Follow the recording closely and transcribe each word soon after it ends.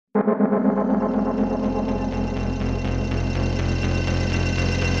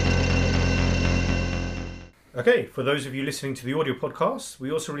Okay, for those of you listening to the audio podcast,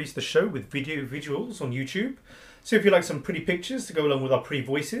 we also release the show with video visuals on YouTube. So if you like some pretty pictures to go along with our pretty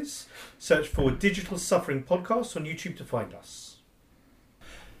voices, search for Digital Suffering Podcast on YouTube to find us.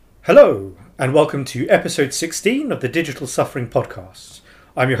 Hello, and welcome to episode 16 of the Digital Suffering Podcast.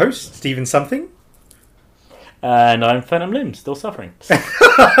 I'm your host, Stephen Something. And I'm Phantom Limb, still suffering.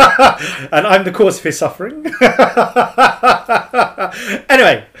 And I'm the cause of his suffering.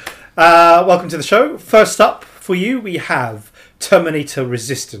 Anyway, welcome to the show. First up for you, we have Terminator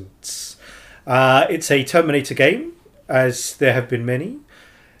Resistance. It's a Terminator game, as there have been many.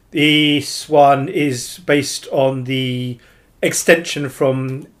 This one is based on the extension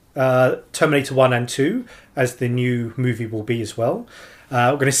from Terminator 1 and 2, as the new movie will be as well.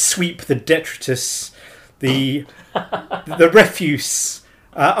 We're going to sweep the detritus, the refuse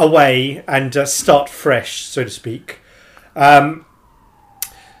away and start fresh, so to speak.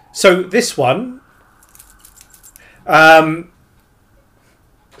 So this one, roll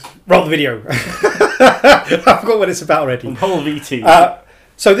the video. I forgot what it's about already. Whole VT.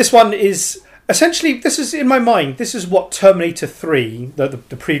 So this one is essentially, this is in my mind, this is what Terminator 3,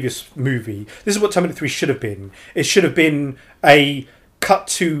 the previous movie, this is what Terminator 3 should have been. It should have been a cut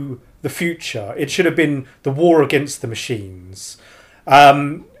to the future. It should have been the war against the machines.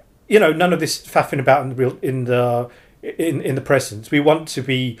 None of this faffing about in the present. We want to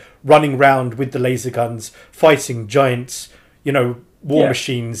be running around with the laser guns, fighting giant, war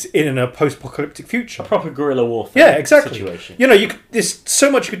machines in a post-apocalyptic future. A proper guerrilla warfare. Yeah, exactly. Situation. There's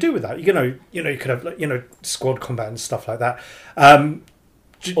so much you could do with that. You could have squad combat and stuff like that.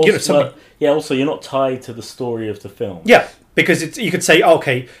 Also, you're not tied to the story of the film. Yeah, because you could say,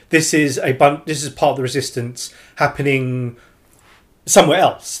 okay, this is part of the resistance happening somewhere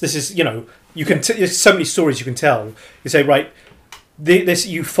else. This is, there's so many stories you can tell. You say, right, this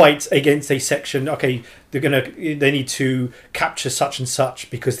you fight against a section. Okay, they need to capture such and such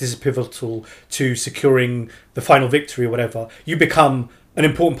because this is pivotal to securing the final victory or whatever. You become an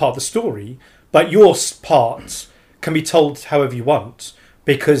important part of the story, but your part can be told however you want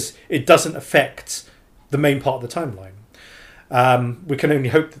because it doesn't affect the main part of the timeline. We can only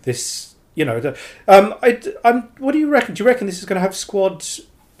hope that this, what do you reckon? Do you reckon this is going to have squad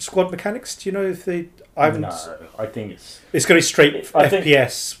mechanics? Do you know if they? I think it's going to be straight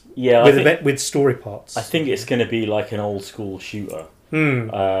FPS. With story parts. I think it's going to be like an old school shooter.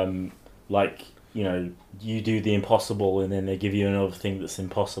 You do the impossible, and then they give you another thing that's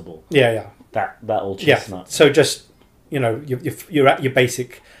impossible. Yeah. That old chestnut. So just you're at your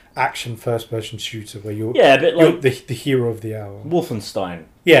basic action first person shooter where you're you're the hero of the hour. Wolfenstein.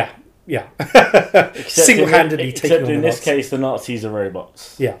 Yeah. Single-handedly taking on except in this case, the Nazis are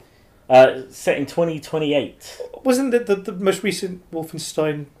robots. Yeah. Set in 2028. Wasn't the most recent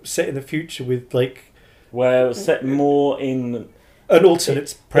Wolfenstein set in the future with Well, it was set more in an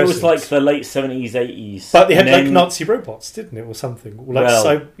alternate present. It was like the late 70s, 80s. But they had Nazi robots, didn't it, or something?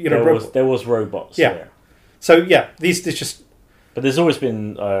 There was robots. Yeah. So these just. But there's always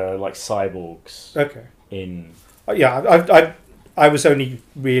been cyborgs. Okay. In. I was only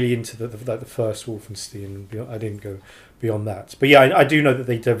really into the first Wolfenstein. I didn't go beyond that. But yeah, I do know that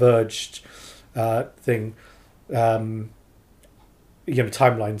they diverged timelines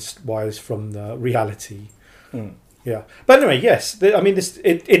wise from the reality. Yeah, but anyway, yes.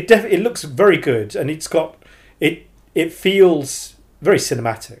 It looks very good, and it's got it. It feels very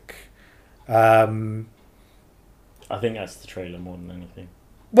cinematic. I think that's the trailer more than anything.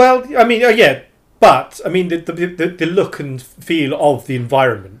 Well, but the look and feel of the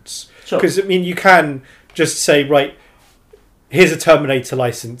environments. Because you can just say, right, here's a Terminator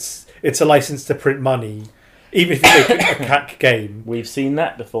license. It's a license to print money. Even if you make a CAC game, we've seen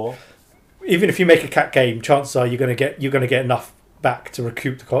that before. Even if you make a CAC game, chances are you're going to get enough back to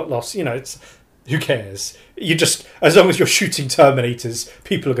recoup the loss. It's who cares? You just, as long as you're shooting Terminators,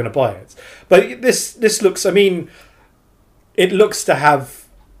 people are going to buy it. But this looks. It looks to have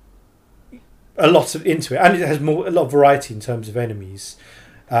a lot into it, and it has a lot of variety in terms of enemies.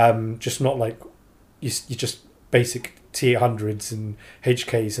 Just not like you just basic T-800s and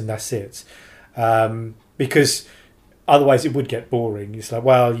HKs and that's it. Because otherwise it would get boring. It's like,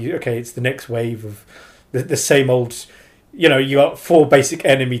 it's the next wave of the same old. You got 4 basic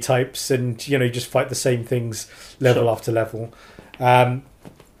enemy types, and you just fight the same things level after level. I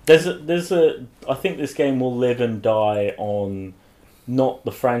think this game will live and die on not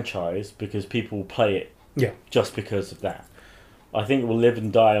the franchise because people play it just because of that. I think it will live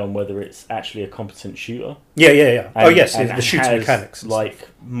and die on whether it's actually a competent shooter. Yeah. The shooting mechanics. Like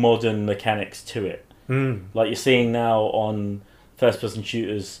modern mechanics to it. Like you're seeing now on first-person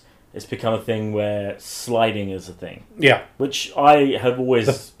shooters, it's become a thing where sliding is a thing. Yeah. Which I have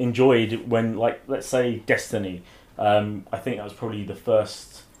always enjoyed when, like, let's say Destiny. I think that was probably the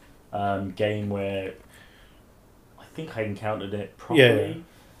first game where I think I encountered it properly.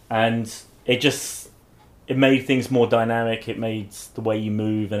 Yeah. And it made things more dynamic. It made the way you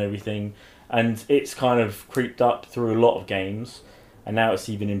move and everything. And it's kind of creeped up through a lot of games. And now it's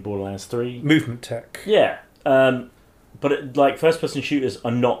even in Borderlands 3. Movement tech. Yeah. But first-person shooters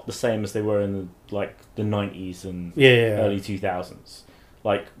are not the same as they were in the 90s and early 2000s.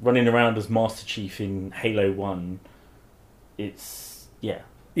 Like, running around as Master Chief in Halo 1, it's... Yeah.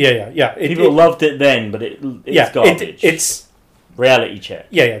 Yeah. People loved it then, but it's garbage. It's... Reality check.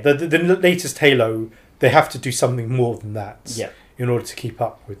 Yeah. The latest Halo, they have to do something more than that. Yeah. In order to keep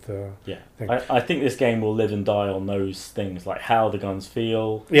up with the thing. I think this game will live and die on those things, like how the guns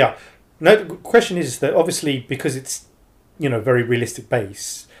feel. Yeah. No, the question is that obviously because it's, very realistic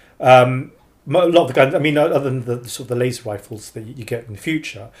base, a lot of the guns, I mean, other than the sort of the laser rifles that you get in the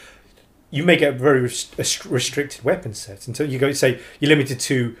future, you may get a very restricted weapon set until you go, say, you're limited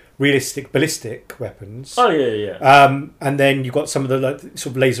to realistic ballistic weapons. Oh, yeah. And then you've got some of the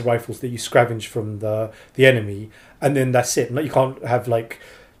sort of laser rifles that you scavenge from the enemy, and then that's it. Like, you can't have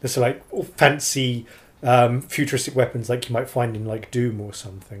this fancy futuristic weapons like you might find in like Doom or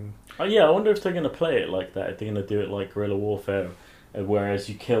something. Oh yeah, I wonder if they're going to play it like that. If they're going to do it like guerrilla warfare, whereas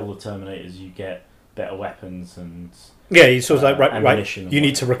you kill the Terminators, you get better weapons and you sort of right. You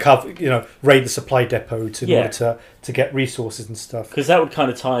need to recover, raid the supply depot in order to get resources and stuff. Because that would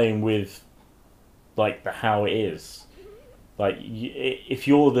kind of tie in with like how it is. Like if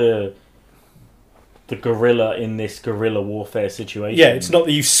you're the guerrilla in this guerrilla warfare situation. Yeah, it's not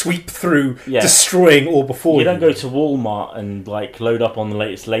that you sweep through destroying all before you. You don't go to Walmart and load up on the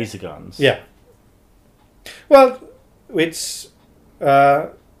latest laser guns. Yeah. Well, it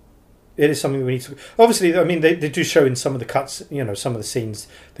is something we need to... Obviously, I mean, they do show in some of the cuts, some of the scenes,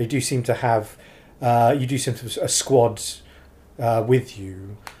 they do seem to have... you do seem to have a squad with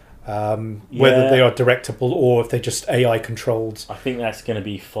you. Whether they are directable or if they're just AI controlled. I think that's going to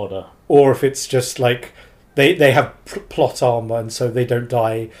be fodder. Or if it's just like they have plot armor and so they don't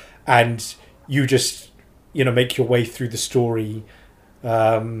die, and you just make your way through the story.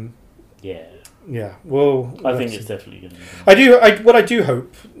 Yeah. Well, I think it's definitely going to be. What I do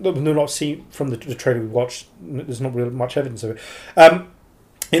hope, we're not seeing from the trailer we watched. There's not really much evidence of it.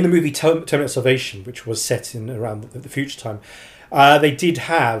 In the movie Terminator Salvation, which was set in around the future time. They did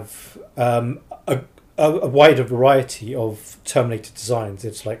have a wider variety of Terminator designs.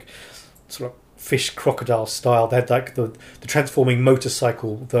 It's like sort of fish crocodile style. They had like the transforming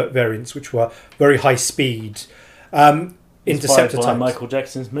motorcycle variants, which were very high speed. Interceptor by types. Michael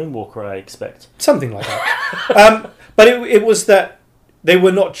Jackson's Moonwalker, I expect. Something like that. But it was that they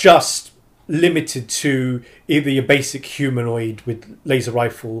were not just limited to either your basic humanoid with laser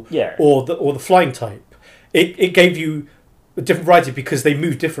rifle or the flying type. It gave you a different variety because they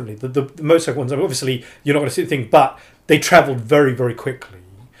move differently. The motorcycle ones, obviously, you're not going to see the thing, but they travelled very, very quickly.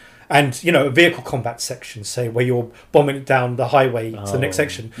 And, a vehicle combat section, say, where you're bombing it down the highway to the next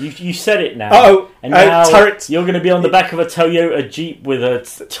section. You said it now. And now turret. You're going to be on the back of a Toyota Jeep with a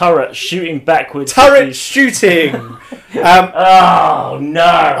turret shooting backwards. Turret shooting! Oh, no!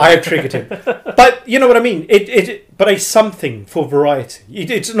 I have triggered him. But, you know what I mean? But a something for variety.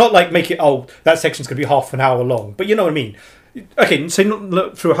 It's not like make it, that section's going to be half an hour long. But you know what I mean? Okay, say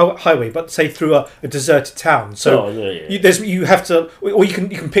not through a highway, but say through a deserted town. So you have to, or you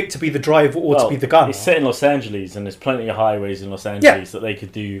can pick to be the driver or to be the gunner. It's set in Los Angeles, and there's plenty of highways in Los Angeles that they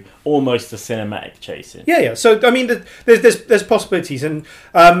could do almost a cinematic chase in. Yeah. So I mean, there's possibilities, and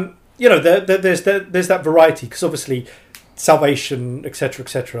there's that variety because obviously Salvation,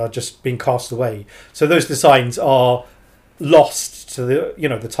 etc., are just being cast away. So those designs are lost to the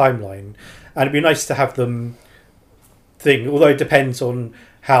the timeline, and it'd be nice to have them. Although it depends on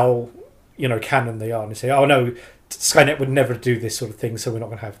how canon they are, and they say, "Oh no, Skynet would never do this sort of thing, so we're not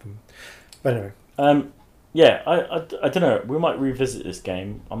going to have them." But anyway, I don't know. We might revisit this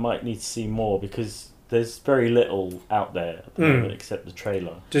game. I might need to see more because there's very little out there at the moment except the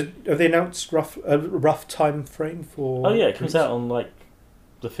trailer. Have they announced a rough time frame for? Oh yeah, it comes out on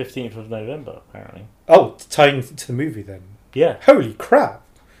the 15th of November apparently. Oh, tying to the movie then. Yeah. Holy crap!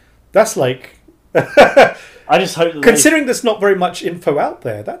 That's like. I just hope that considering there's not very much info out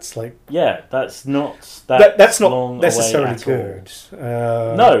there, that's like that's not that's not long necessarily away good.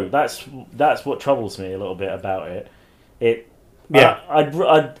 No, that's what troubles me a little bit about it. It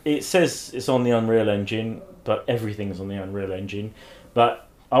says it's on the Unreal Engine, but everything's on the Unreal Engine. But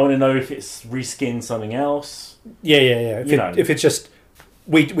I want to know if it's reskinned something else. Yeah. If it's just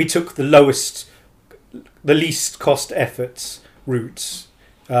we took the least cost efforts route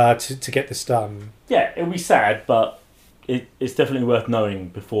to get this done. Yeah, it'll be sad, but it's definitely worth knowing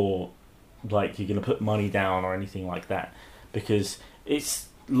before, like, you're going to put money down or anything like that, because it's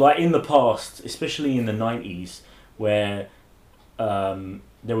like in the past, especially in the 90s, where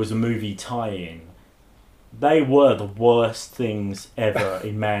there was a movie tie-in. They were the worst things ever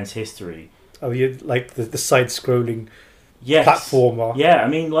in man's history. Oh, you like the side-scrolling Yes. platformer? Yeah, I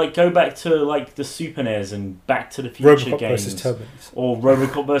mean, like, go back to like the Super NES and Back to the Future Robocop games, versus Terminator. or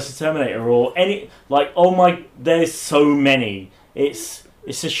Robocop versus Terminator, or any, like, oh my, there's so many. It's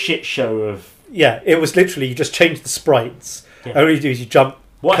a shit show of. Yeah, it was literally you just change the sprites. Yeah. All you do is you jump.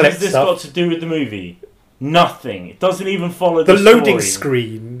 What collect has this stuff. got to do with the movie? Nothing. It doesn't even follow The the loading story.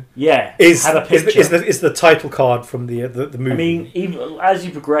 screen Yeah, is had a picture. is the title card from the movie. I mean, even as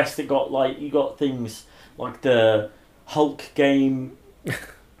you progressed, it got like you got things like the Hulk game,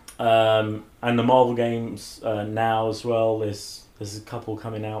 and the Marvel games now as well. There's a couple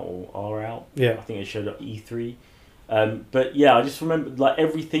coming out or are out. Yeah. I think it showed at E3. But yeah, I just remember like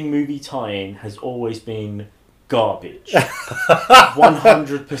everything movie tie-in has always been garbage.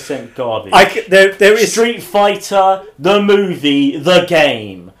 100% garbage. There is Street Fighter, the movie, the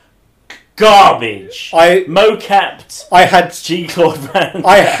game. Garbage. Mocapped I had G-Claude Van Damme.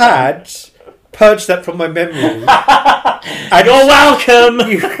 I had purged that from my memory. And You're welcome!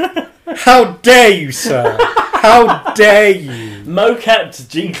 how dare you, sir? How dare you? Mocapped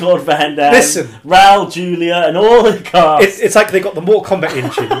G-Claude Van Damme, Listen. Raul Julia, and all the cast. It's like they got the Mortal Kombat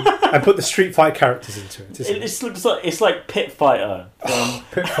engine and put the Street Fighter characters into it. Isn't it? It's like Pit Fighter. From,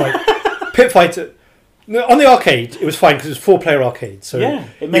 Pit Fighter. No, on the arcade, it was fine because it was 4-player arcade, so Yeah,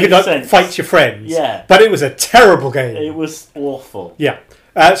 it you made could sense. fight your friends. Yeah. But it was a terrible game. it was awful. Yeah.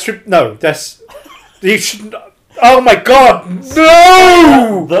 No, that's you shouldn't. Oh my god,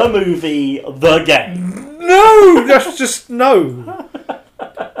 no! The movie, the game. No, that's just no.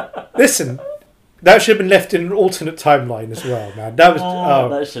 Listen, that should have been left in an alternate timeline as well, man. That was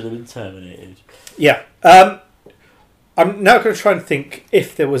That should have been terminated. yeah. I'm now going to try and think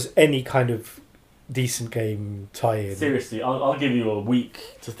if there was any kind of decent game tie-in. Seriously, I'll give you a week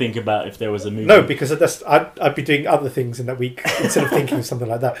to think about if there was a movie. No, because I'd be doing other things in that week instead of thinking of something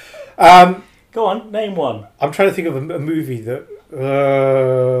like that. Go on, name one. I'm trying to think of a movie that.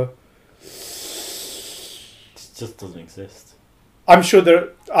 It just doesn't exist. I'm sure there.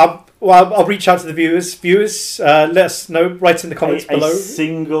 I'll reach out to the viewers. Viewers, let us know. Write in the comments below. A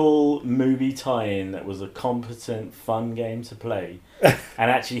single movie tie-in that was a competent, fun game to play, and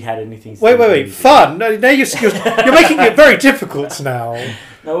actually had anything. To do with Wait! music. Fun? No, now you're making it very difficult now.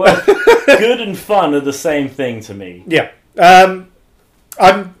 No, well, good and fun are the same thing to me. Yeah.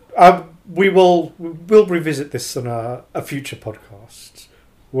 We'll revisit this on a future podcast.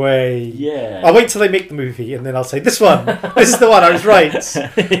 Yeah. I'll wait till they make the movie and then I'll say this one. This is the one. I was right.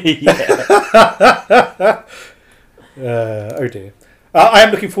 Yeah. Oh dear. I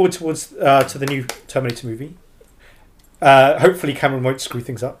am looking forward to the new Terminator movie. Hopefully Cameron won't screw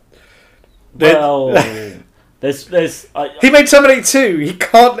things up. Well, He made Terminator 2. He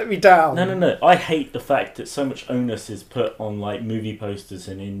can't let me down. No. I hate the fact that so much onus is put on like movie posters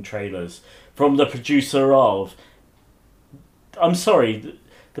and in trailers from the producer of. I'm sorry,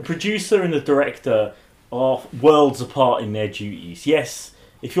 the producer and the director are worlds apart in their duties. Yes,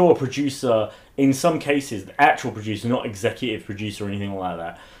 if you're a producer, in some cases, the actual producer, not executive producer or anything like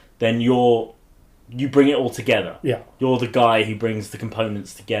that, then you bring it all together. Yeah. You're the guy who brings the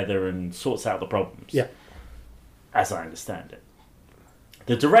components together and sorts out the problems. Yeah. As I understand it.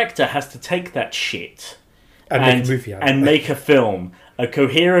 The director has to take that shit And make a movie out of and it. make a film. A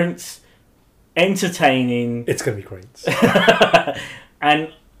coherent, entertaining... It's going to be great.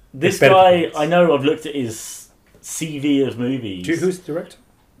 And this It better guy, be great. I know I've looked at his CV of movies. Who's the director?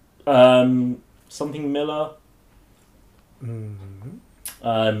 Something Miller. Mm-hmm.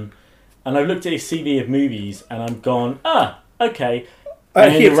 And I've looked at his CV of movies and I'm gone, okay.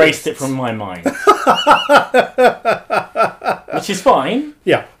 And He then erased exists. it from my mind. Which is fine,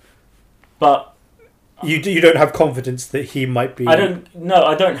 Yeah. but You don't have confidence that he might be I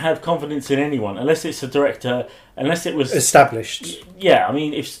don't have confidence in anyone unless it's a director, unless it was established. Yeah, I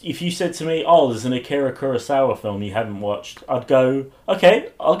mean, if you said to me, "Oh, there's an Akira Kurosawa film you haven't watched," I'd go, "Okay,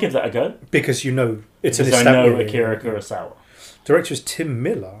 I'll give that a go." Because you know it's an Because I know established... Akira Kurosawa. Director is Tim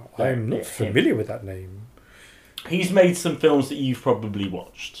Miller. Yeah, I'm not yeah, familiar with that name. He's made some films that you've probably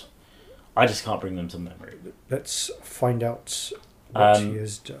watched. I just can't bring them to memory. Let's find out what he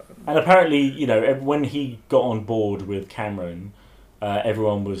has done. And apparently, when he got on board with Cameron,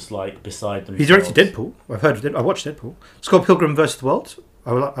 everyone was like beside themselves. He directed Deadpool. I've heard of Deadpool. I watched Deadpool. It's called Pilgrim vs. the World.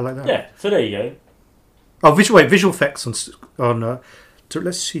 I like that. Yeah, so there you go. Oh, visual effects on.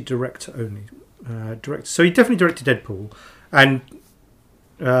 Let's see, director only. Director. So he definitely directed Deadpool, and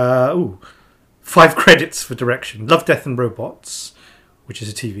 5 credits for direction. Love, Death and Robots, which is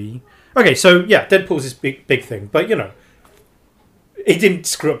a TV. Okay, so yeah, Deadpool's this big thing, but he didn't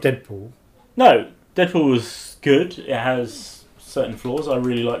screw up Deadpool. No, Deadpool was good. It has certain flaws. I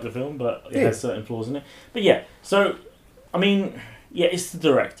really like the film, but it has certain flaws in it. But yeah, so I mean, yeah, it's the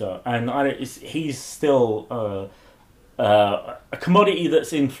director, and he's still a commodity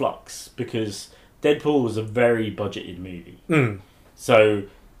that's in flux because Deadpool was a very budgeted movie. So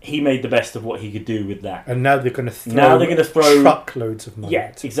he made the best of what he could do with that. And now they're going to throw truckloads of money.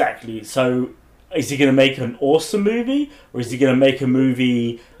 Yeah, exactly. So is he going to make an awesome movie, or is he going to make a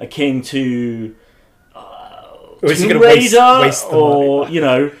movie akin to or is he Tomb going to Raider, waste the or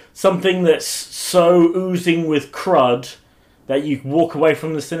money? Something that's so oozing with crud that you walk away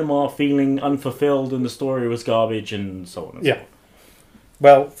from the cinema feeling unfulfilled and the story was garbage and so on and so on.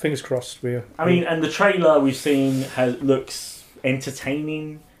 Well, fingers crossed. And the trailer we've seen looks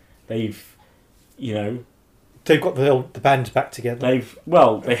entertaining. They've got the band back together.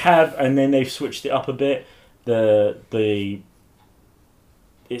 They have, and then they've switched it up a bit.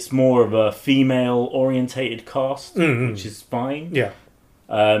 It's more of a female orientated cast, which is fine. Yeah.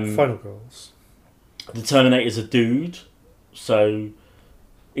 Final Girls. The Terminator's a dude, so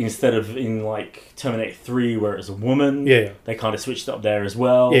instead of in like Terminator 3 where it's a woman, they kind of switched it up there as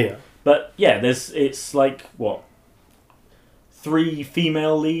well. Yeah. But yeah, it's like 3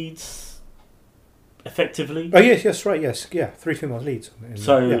 female leads, effectively. Oh yes, right, yes, 3 female leads.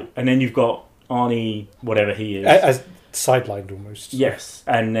 And then you've got Arnie, whatever he is, as sidelined almost. Yes,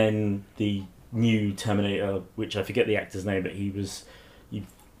 and then the new Terminator, which I forget the actor's name, but you've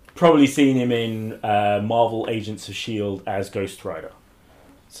probably seen him in Marvel Agents of S.H.I.E.L.D. as Ghost Rider.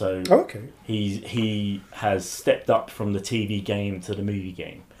 So he has stepped up from the TV game to the movie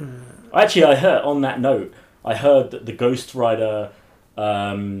game. Actually, I heard on that note, that the Ghost Rider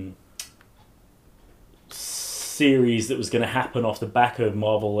series that was going to happen off the back of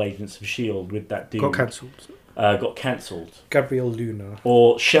Marvel Agents of S.H.I.E.L.D. with that dude got cancelled. Gabriel Luna.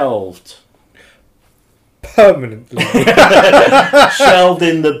 Or shelved. Permanently. Shelved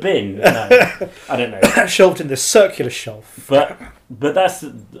in the bin. No, I don't know. Shelved in the circular shelf. But that's,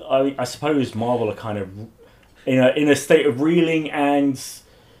 I suppose Marvel are kind of in a state of reeling and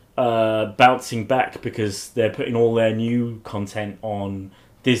bouncing back because they're putting all their new content on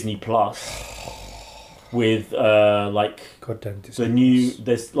Disney Plus. With goddamn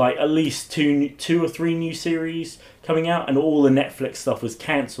there's like at least two or three new series coming out, and all the Netflix stuff was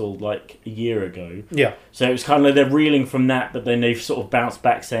cancelled like a year ago. Yeah. So it was kind of like they're reeling from that, but then they've sort of bounced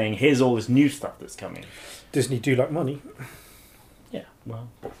back, saying, "Here's all this new stuff that's coming." Disney do like money. Yeah. Well,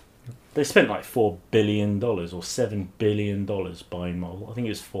 they spent like $4 billion or $7 billion buying Marvel. I think it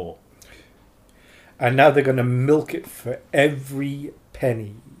was 4. And now they're going to milk it for every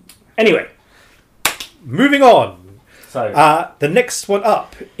penny. Anyway. Moving on. So the next one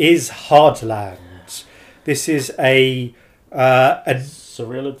up is Hardland. This is a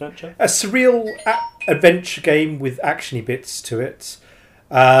surreal adventure. A surreal adventure game with actiony bits to it.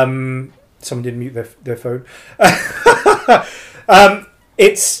 Someone didn't mute their phone.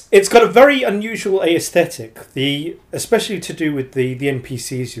 It's got a very unusual aesthetic. Especially to do with the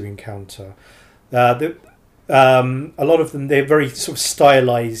NPCs you encounter. A lot of them, they're very sort of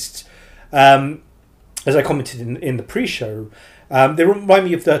stylized. As I commented in the pre-show, they remind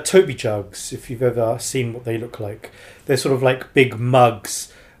me of the Toby Jugs, if you've ever seen what they look like. They're sort of like big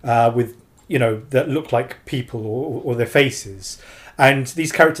mugs with, that look like people or their faces. And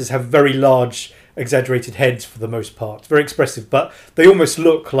these characters have very large, exaggerated heads for the most part. Very expressive, but they almost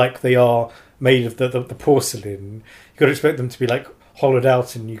look like they are made of the porcelain. You've got to expect them to be like hollowed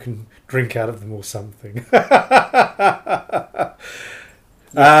out and you can drink out of them or something.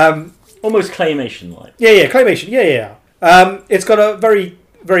 Almost claymation-like. Yeah, claymation. Yeah. It's got a very,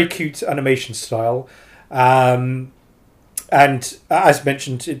 very cute animation style, and as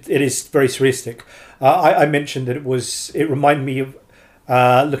mentioned, it is very surrealistic. I mentioned that it reminded me of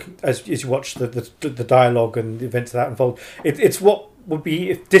looking as you watch the dialogue and the events that unfold. It's what would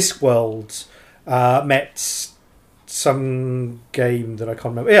be if Discworld met some game that I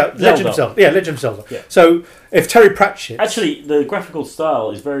can't remember. Yeah, Legend of Zelda. Yeah. So if Terry Pratchett... Actually, the graphical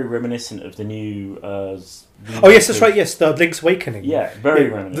style is very reminiscent of the new... oh, yes, that's right. Yes, the Link's Awakening. Yeah, very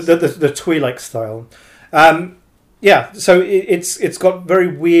reminiscent. The Twi'lek style. So it's got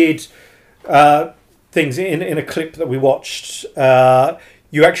very weird things. In a clip that we watched,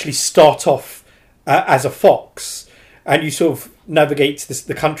 you actually start off as a fox, and you sort of navigate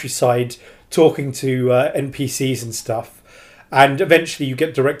the countryside, talking to NPCs and stuff, and eventually you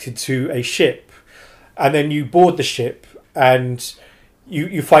get directed to a ship, and then you board the ship, and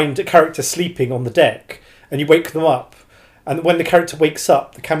you find a character sleeping on the deck, and you wake them up, and when the character wakes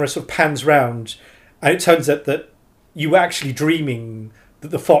up, the camera sort of pans round, and it turns out that you were actually dreaming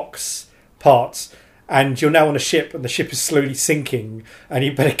the fox parts, and you're now on a ship, and the ship is slowly sinking, and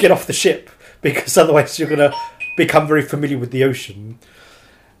you better get off the ship, because otherwise you're going to become very familiar with the ocean.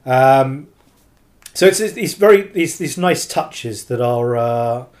 So it's these nice touches that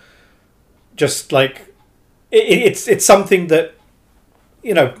are just like it's something that,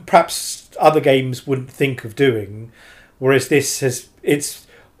 you know, perhaps other games wouldn't think of doing, whereas it's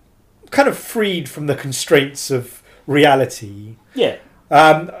kind of freed from the constraints of reality. Yeah.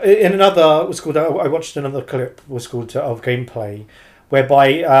 In another, I watched another clip of gameplay,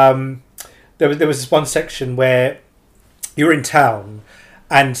 whereby there was this one section where you were in town,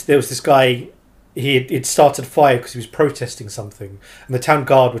 and there was this guy. He'd started a fire because he was protesting something, and the town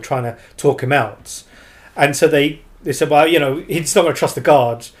guard were trying to talk him out. And so they said, well, you know, he's not going to trust the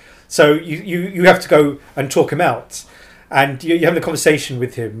guard, so you have to go and talk him out. And you have a conversation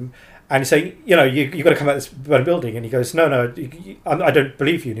with him, and you say, you know, you've got to come out of this building. And he goes, no, I don't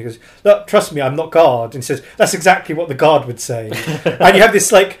believe you. And he goes, look, trust me, I'm not guard. And he says, that's exactly what the guard would say. And you have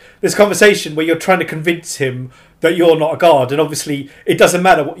this conversation where you're trying to convince him that you're not a guard, and obviously it doesn't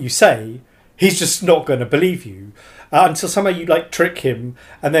matter what you say. He's just not going to believe you until somehow you like trick him,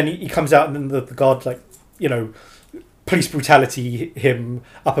 and then he comes out, and then the guard, like, you know, police brutality him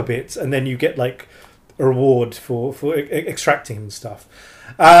up a bit, and then you get like a reward for extracting him and stuff.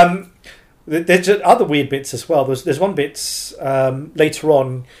 There's other weird bits as well. There's one bit later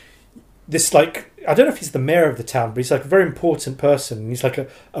on. This, like, I don't know if he's the mayor of the town, but he's like a very important person. He's like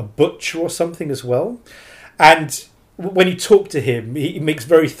a butcher or something as well. And when you talk to him, he makes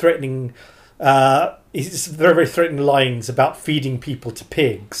very threatening. He's very, very threatening lines about feeding people to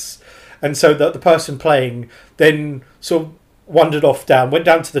pigs. And so the person playing then sort of went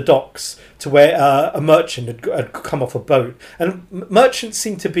down to the docks to where a merchant had come off a boat. And merchants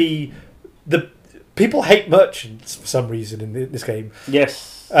seem to be people hate merchants for some reason in this game.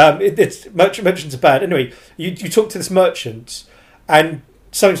 Yes. Merchants are bad. Anyway, you talk to this merchant and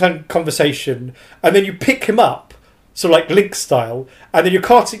some conversation, and then you pick him up, sort of like Link style, and then you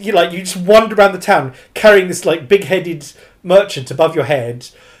just wander around the town carrying this like big-headed merchant above your head,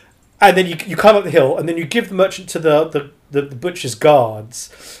 and then you climb up the hill, and then you give the merchant to the butcher's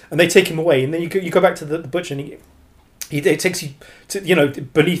guards, and they take him away, and then you go back to the butcher, and he takes you to, you know,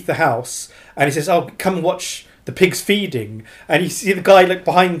 beneath the house, and he says, "Oh, come and watch the pigs feeding," and you see the guy like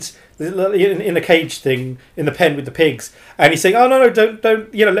behind in a cage thing in the pen with the pigs, and he's saying, "Oh no,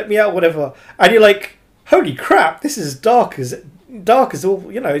 don't, you know, let me out, whatever," and you're like, holy crap, this is dark as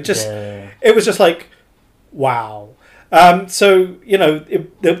all, you know. It was just like, wow. So, you know,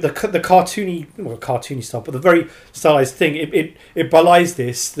 the cartoony stuff, but the very stylized thing, it belies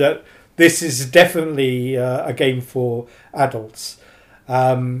that this is definitely a game for adults.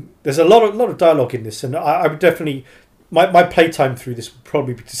 There's a lot of dialogue in this, and I would definitely, my playtime through this would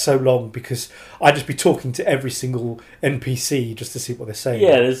probably be so long because I'd just be talking to every single NPC just to see what they're saying.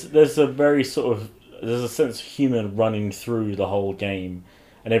 Yeah, there's a very sort of, there's a sense of humour running through the whole game,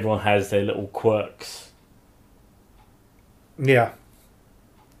 and everyone has their little quirks. Yeah.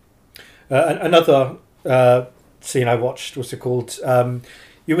 Another scene I watched, what's it called?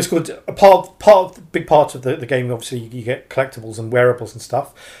 It was called big part of the game. Obviously, you get collectibles and wearables and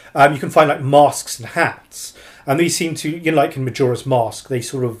stuff. You can find like masks and hats, and these seem to, you know, like in Majora's Mask, they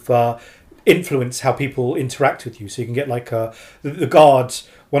sort of influence how people interact with you. So you can get like the guards.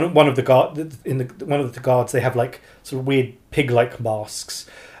 One of the guards, they have like sort of weird pig-like masks,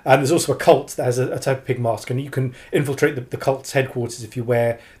 and there's also a cult that has a type of pig mask, and you can infiltrate the cult's headquarters if you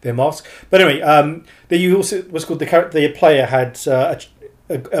wear their mask. But anyway, you also, what's called, the player had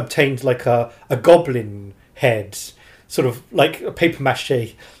obtained like a goblin head, sort of like a paper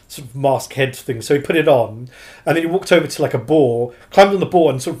mache sort of mask head thing. So he put it on, and then he walked over to like a boar, climbed on the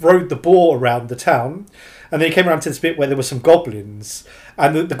boar, and sort of rode the boar around the town. And then he came around to this bit where there were some goblins,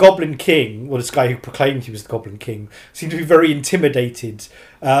 and the Goblin King, or this guy who proclaimed he was the Goblin King, seemed to be very intimidated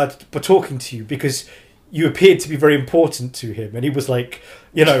by talking to you because you appeared to be very important to him, and he was like,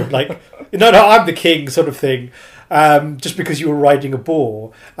 you know, like, no, I'm the king, sort of thing, just because you were riding a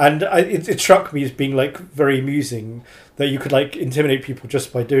boar. And it struck me as being like very amusing that you could like intimidate people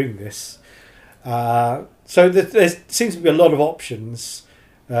just by doing this. So there seems to be a lot of options.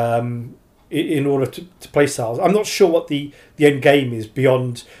 In order to play styles. I'm not sure what the end game is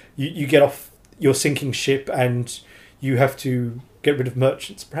beyond you get off your sinking ship and you have to get rid of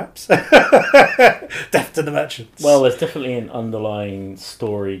merchants, perhaps. Death to the merchants. Well, there's definitely an underlying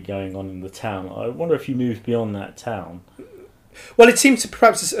story going on in the town. I wonder if you move beyond that town. Well, it seems to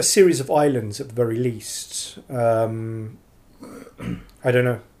perhaps a series of islands at the very least. I don't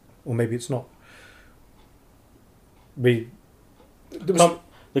know, or maybe it's not. The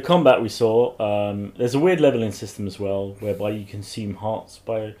combat we saw, there's a weird leveling system as well, whereby you consume hearts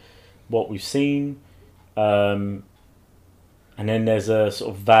by what we've seen, and then there's a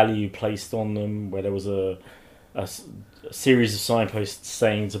sort of value placed on them, where there was a series of signposts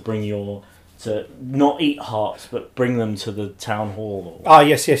saying to not eat hearts, but bring them to the town hall.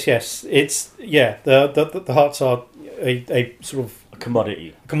 Yes. It's the hearts are a sort of a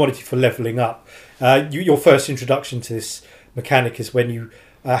commodity for leveling up. Your first introduction to this mechanic is when you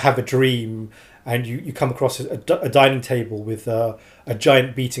have a dream and you come across a dining table with a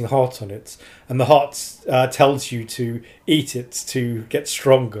giant beating heart on it, and the heart tells you to eat it to get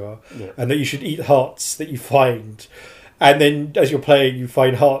stronger, and that you should eat hearts that you find. And then as you're playing, you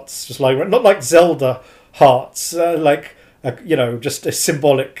find hearts just lying around, not like Zelda hearts, just a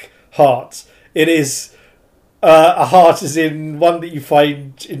symbolic heart. It is a heart as in one that you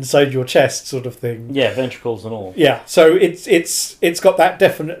find inside your chest, sort of thing. Yeah, ventricles and all. Yeah, so it's got that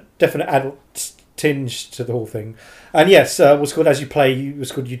definite adult tinge to the whole thing. And yes, what's called as you play,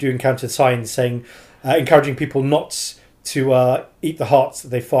 you do encounter signs saying, encouraging people not to eat the hearts that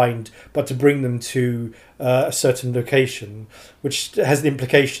they find, but to bring them to a certain location, which has the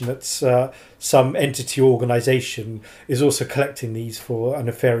implication that some entity or organisation is also collecting these for a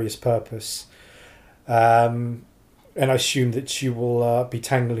nefarious purpose. And I assume that you will be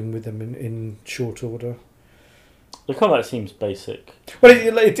tangling with them in short order. The combat seems basic. Well,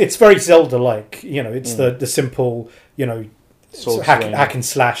 it's very Zelda-like. It's the simple, hack and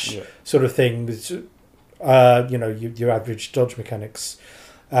slash sort of thing with, your average dodge mechanics.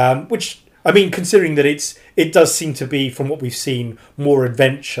 Which, I mean, considering that it does seem to be, from what we've seen, more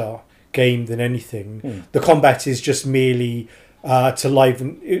adventure game than anything. The combat is just merely to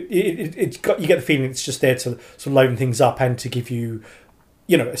liven. You get the feeling it's just there to sort of liven things up and to give you,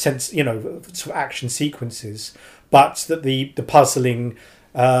 a sense, sort of action sequences. But that the puzzling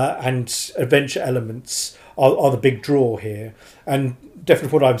and adventure elements are the big draw here. And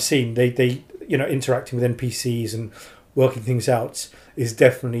definitely what I've seen, they interacting with NPCs and working things out is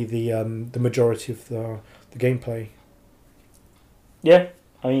definitely the majority of the gameplay. Yeah,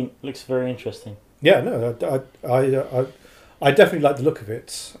 I mean, it looks very interesting. Yeah, no, I definitely like the look of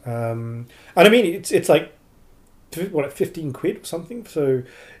it. And I mean, it's like, what, 15 quid or something? So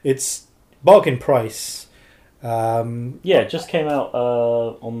it's bargain price. It just came out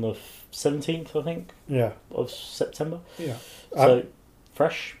on the 17th, I think. Yeah, of September. Yeah, so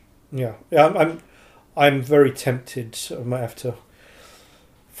fresh. Yeah, I'm very tempted. I might have to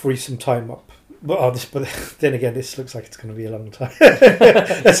free some time up. But then again, this looks like it's going to be a long time.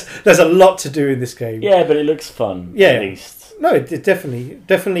 There's a lot to do in this game. Yeah, but it looks fun. Yeah, at least. No, it's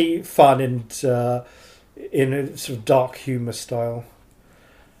definitely fun and in a sort of dark humour style.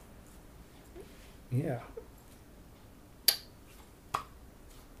 Yeah.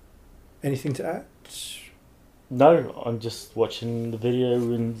 Anything to add? No, I'm just watching the video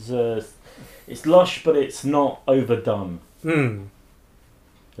and it's lush, but it's not overdone.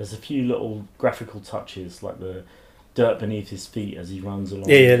 There's a few little graphical touches, like the dirt beneath his feet as he runs along.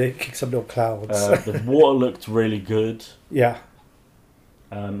 Yeah, they kick some little clouds. The water looked really good. Yeah.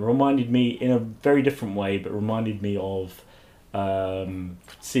 Reminded me, in a very different way, but reminded me of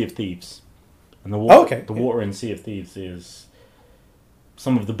Sea of Thieves. And the water, water in Sea of Thieves is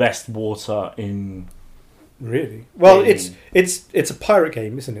some of the best water in... Really? Well, it's a pirate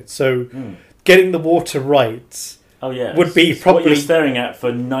game, isn't it? So getting the water right... Oh yeah, would be probably what you're staring at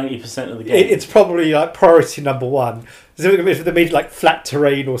for 90% of the game. It's probably like priority number one. If they made like flat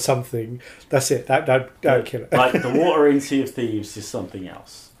terrain or something, that's it. That kill it. Like the water in Sea of Thieves is something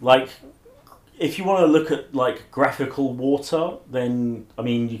else. Like if you want to look at like graphical water, then I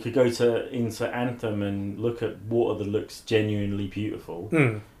mean you could go into Anthem and look at water that looks genuinely beautiful,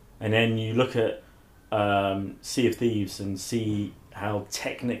 and then you look at Sea of Thieves and see how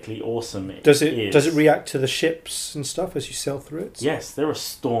technically awesome it is. Does it react to the ships and stuff as you sail through it? Yes, there are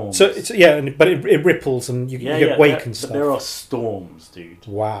storms. So but it ripples and you get wake and stuff. There are storms, dude.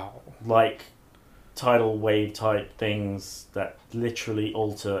 Wow. Like tidal wave type things that literally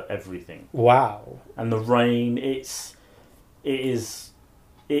alter everything. Wow. And the rain, it's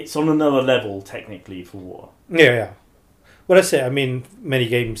on another level technically for water. Yeah. Well, that's it. I mean,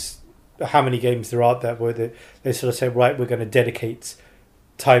 how many games there are there where they sort of say, right, we're going to dedicate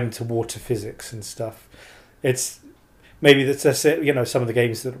time to water physics and stuff. maybe that's it. You know, some of the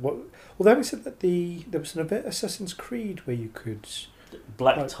games that. Although we said that there was a bit Assassin's Creed where you could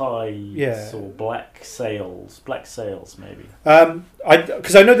Black Ties or Black Sails maybe.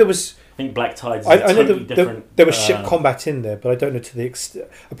 Because I know there was. I think Black Tides. I know there was ship combat in there, but I don't know to the extent.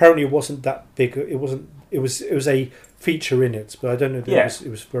 Apparently, it wasn't that big. It wasn't. It was a feature in it, but I don't know that it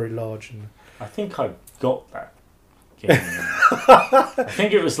was very large. And I think I got that game. I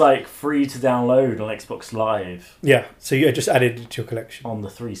think it was like free to download on Xbox Live. Yeah, so you just added it to your collection on the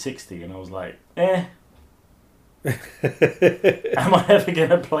 360, and I was like, Am I ever going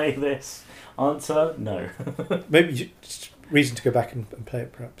to play this? Answer: no. Maybe reason to go back and play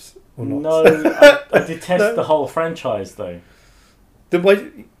it, perhaps, or not. No, I detest the whole franchise, though. Then why?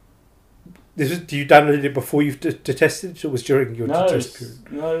 Do you download it before you've detested it, or was during your detest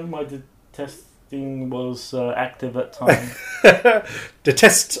period? No, my detesting was active at time.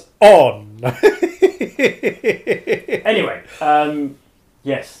 Detest on. Anyway,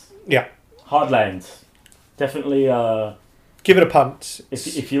 yes. Yeah. Hardlands. Definitely. Give it a punt.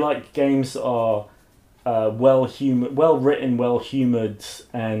 If you like games that are well written, well humoured,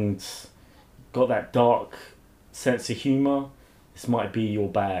 and got that dark sense of humour, this might be your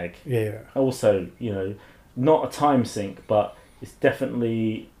bag. Yeah. Also, not a time sink, but it's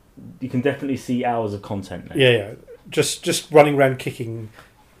definitely, you can definitely see hours of content there. Yeah. Just running around kicking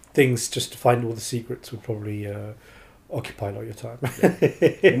things just to find all the secrets would probably occupy a lot of your time.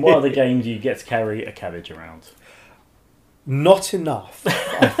 Yeah. In one of the games, you get to carry a cabbage around. Not enough,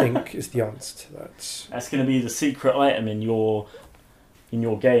 I think, is the answer to that. That's going to be the secret item in your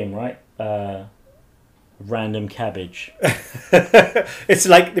game, right? Random cabbage. It's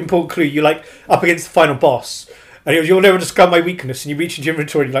like the important clue. You're like up against the final boss, and he goes, "You'll never discover my weakness." And you reach into your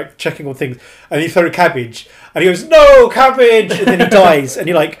inventory, and you're like checking all things, and you throw a cabbage, and he goes, "No cabbage!" And then he dies, and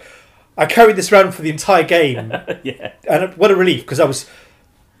you're like, "I carried this around for the entire game." Yeah. And what a relief, because I was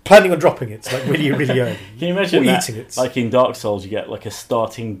planning on dropping it like really, really early. Can you imagine that? Eating it. Like in Dark Souls, you get like a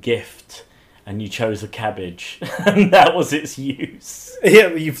starting gift, and you chose a cabbage, and that was its use. Yeah,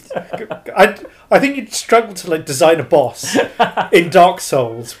 I think you'd struggle to like design a boss in Dark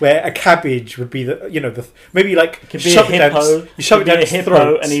Souls where a cabbage would be the maybe like could be a hippo. You shove it down his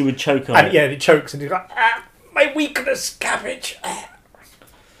throat, and he would choke on it. Yeah, and he chokes, and he's like, my weakness, cabbage.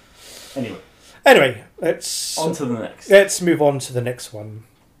 Anyway, let's on to the next. Let's move on to the next one.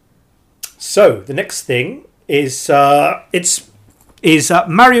 So the next thing is Mario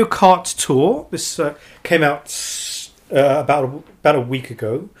Kart Tour. This came out about a week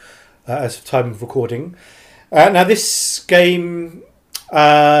ago, as of time of recording. Now this game,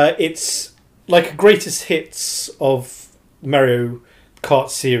 it's like a greatest hits of Mario Kart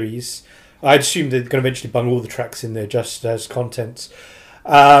series. I'd assume they're going to eventually bung all the tracks in there just as content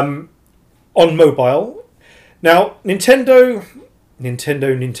on mobile. Now Nintendo.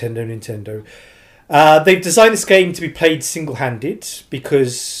 They've designed this game to be played single-handed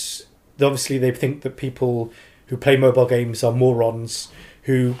because obviously they think that people who play mobile games are morons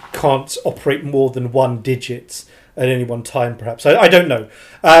who can't operate more than one digit at any one time, perhaps. I don't know.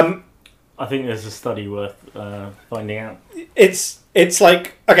 I think there's a study worth finding out. It's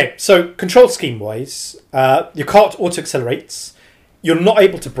like, okay, so control scheme-wise, your kart auto-accelerates, you're not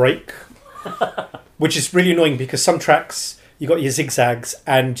able to brake, which is really annoying because some tracks... You got your zigzags,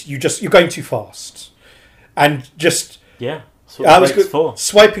 and you're going too fast, and just that's what brake's for.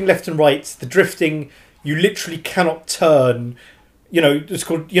 Swiping left and right, the drifting. You literally cannot turn. It's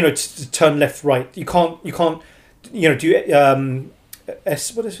called to turn left right. You can't. Do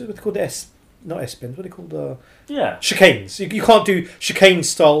S. What is it called? S. Not S bends. What are they called? Chicanes. You can't do chicane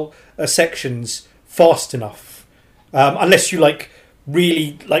style sections fast enough, unless you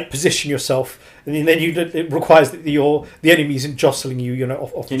really like position yourself, and then it requires that the enemy isn't jostling you,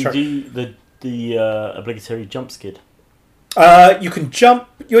 off the track. Can you do the obligatory jump skid? You can jump.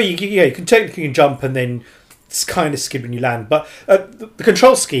 You can technically jump, and then it's kind of skid when you land. But the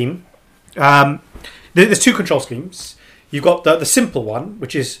control scheme, there's two control schemes. You've got the simple one,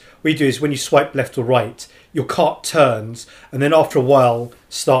 which is what you do is when you swipe left or right, your kart turns, and then after a while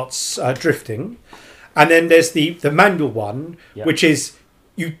starts drifting. And then there's the manual one, which is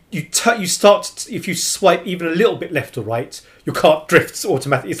you start if you swipe even a little bit left or right, your kart drifts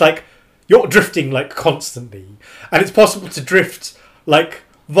automatically. It's like you're drifting constantly, and it's possible to drift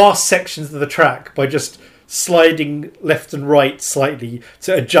vast sections of the track by just sliding left and right slightly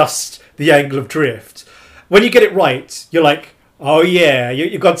to adjust the angle of drift. When you get it right, you're like, oh yeah,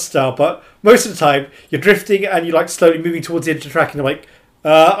 you've got style. But most of the time, you're drifting and you're slowly moving towards the edge of the track, and you're like,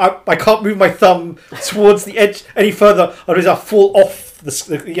 I can't move my thumb towards the edge any further, otherwise I'll fall off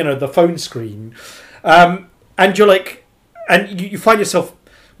the phone screen. And you're like, and you find yourself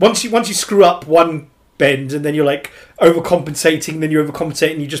once you screw up one bend, and then you're like overcompensating, then you're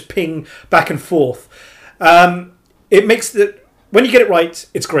overcompensating, you just ping back and forth. It makes the when you get it right,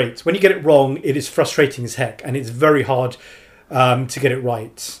 it's great. When you get it wrong, it is frustrating as heck, and it's very hard to get it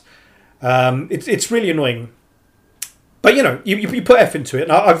right. It's really annoying. But you put effort into it,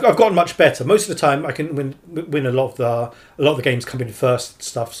 and I've gotten much better. Most of the time, I can win a lot of the games come in first and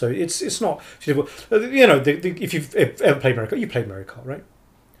stuff. So it's not difficult. If you've ever played Mario Kart, you played Mario Kart,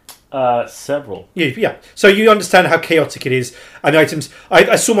 right? Several. Yeah. So you understand how chaotic it is, and the items.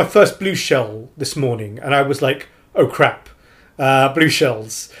 I saw my first blue shell this morning, and I was like, "Oh crap, blue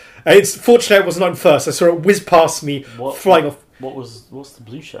shells!" It's fortunate I was not in first. I saw it whiz past me, flying off. What's the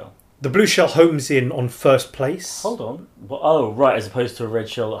blue shell? The blue shell homes in on first place. Hold on. Oh, right, as opposed to a red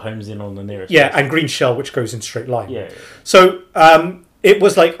shell that homes in on the nearest. Yeah, place. and green shell, which goes in straight line. Yeah. So it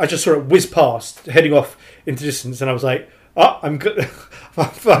was like I just saw it whiz past, heading off into distance, and I was like, "Oh, I'm good.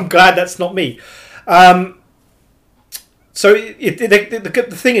 I'm glad that's not me." So the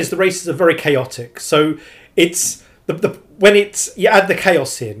thing is, the races are very chaotic. So it's when you add the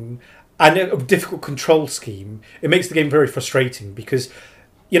chaos in and a difficult control scheme, it makes the game very frustrating because.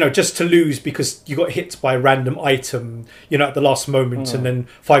 Just to lose because you got hit by a random item, at the last moment, and then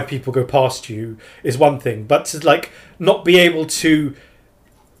 5 people go past you is one thing. But to not be able to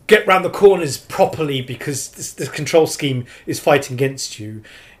get round the corners properly because this control scheme is fighting against you,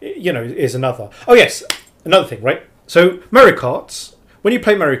 is another. Oh yes, another thing, right? So Mario Kart. When you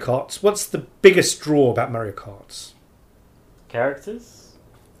play Mario Kart, what's the biggest draw about Mario Kart? Characters.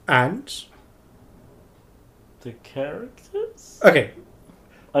 And the characters. Okay.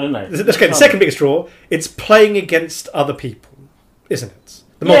 I don't know. Let's get the second biggest draw. It's playing against other people, isn't it?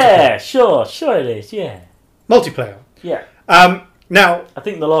 Yeah, sure it is. Yeah, multiplayer. Yeah. Now, I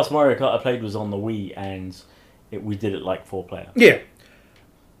think the last Mario Kart I played was on the Wii, and we did it like 4-player. Yeah.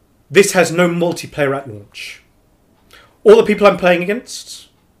 This has no multiplayer at launch. All the people I'm playing against,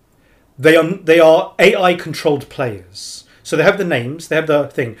 they are AI controlled players. So they have the names, they have the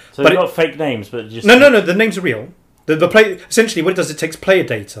thing. So they're not fake names, but just no. The names are real. The play essentially what it does, it takes player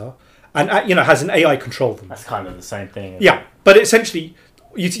data and has an AI control them. That's kind of the same thing. Yeah, but essentially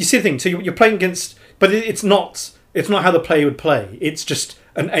you see the thing. So you're playing against, but it's not how the player would play. It's just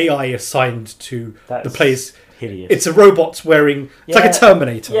an AI assigned to the players. Hideous. It's a robot wearing. It's like a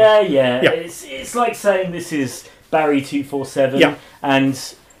Terminator. Yeah. It's like saying this is Barry 247,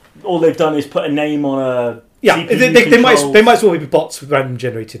 and all they've done is put a name on a. Yeah, they might as well be bots with random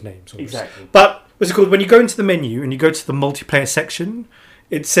generated names. Almost. Exactly. But what's it called? When you go into the menu and you go to the multiplayer section,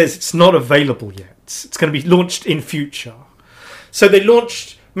 it says it's not available yet. It's going to be launched in future. So they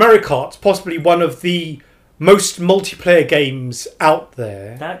launched Mario Kart, possibly one of the most multiplayer games out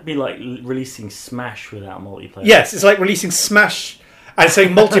there. That'd be like releasing Smash without multiplayer. Yes, it's like releasing Smash and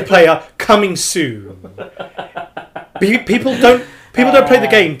saying multiplayer coming soon. People don't play the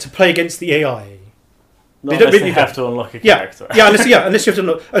game to play against the AI. They don't really have to unlock a character. Unless you have to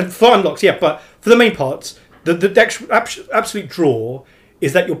unlock. And for unlocks, but for the main parts, the actual absolute draw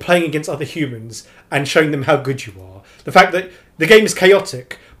is that you're playing against other humans and showing them how good you are. The fact that the game is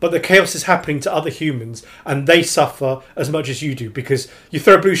chaotic, but the chaos is happening to other humans and they suffer as much as you do because you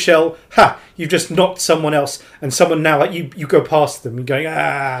throw a blue shell, you've just knocked someone else, and someone now you go past them and going,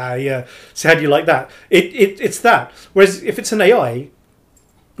 yeah. So how do you like that? It's that. Whereas if it's an AI,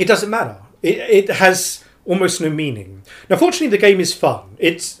 it doesn't matter. It has almost no meaning. Now, fortunately, the game is fun.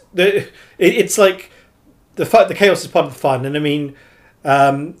 It's like the chaos is part of the fun, and I mean, I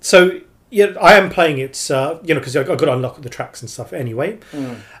am playing it, because I've got to unlock the tracks and stuff anyway.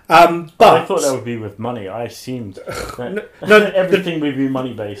 But I thought that would be with money. I assumed that everything would be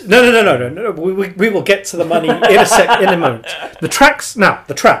money based. No. We will get to the money in a moment. The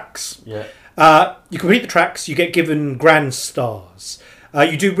tracks. Yeah. You complete the tracks. You get given grand stars.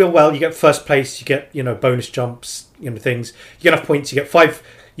 You do real well. You get first place. You get bonus jumps. Things. You get enough points. You get 5.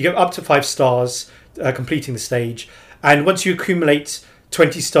 You get up to 5 stars completing the stage. And once you accumulate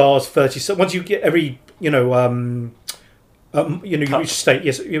 20 stars, 30 stars, once you get every you reach stage.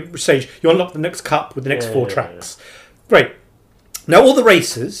 Yes, stage. You unlock the next cup with the next 4 tracks. Yeah. Great. Now all the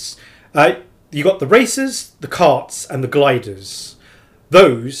races. You got the racers, the karts, and the gliders.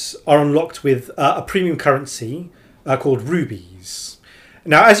 Those are unlocked with a premium currency called rubies.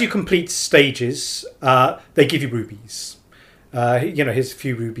 Now, as you complete stages, they give you rubies. Here's a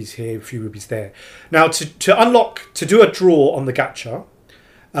few rubies here, a few rubies there. Now, to unlock, to do a draw on the gacha,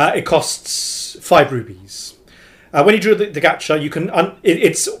 it costs 5 rubies. When you draw the gacha, you can.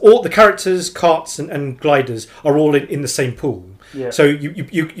 It's all the characters, karts, and gliders are all in the same pool. Yeah. So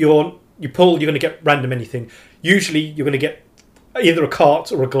you pull, you're going to get random anything. Usually, you're going to get either a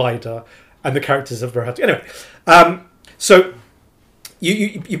cart or a glider, and the characters are very hard to... Anyway, so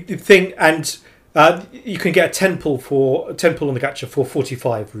you think, and you can get a 10 pull on the gacha for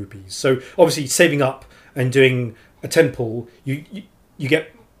 45 rupees. So obviously, saving up and doing a 10 pull, you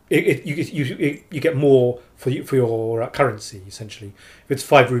get you get more for your currency essentially. If it's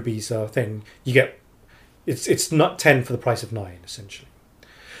 5 rupees thing, you get it's not 10 for the price of 9 essentially.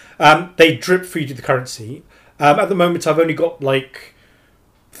 They drip feed you the currency. At the moment, I've only got like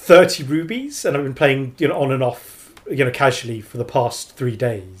 30 rubies, and I've been playing on and off casually for the past 3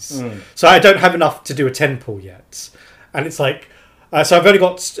 days. So I don't have enough to do a 10 pull yet, and it's like so I've only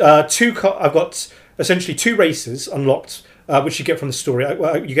got I've got essentially 2 races unlocked. Which you get from the story.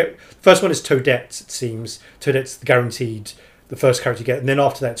 You get first one is Toadette. It seems Toadette's guaranteed the first character you get, and then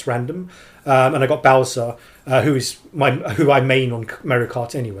after that it's random. And I got Bowser, who I main on Mario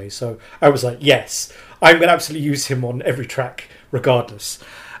Kart anyway. So I was like, yes, I'm going to absolutely use him on every track, regardless.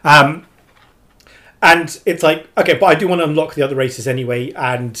 And it's like, okay, but I do want to unlock the other races anyway,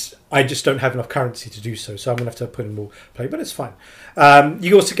 and I just don't have enough currency to do so. So I'm going to have to put in more play, but it's fine.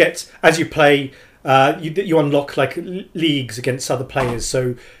 You also get, as you play. You unlock like leagues against other players,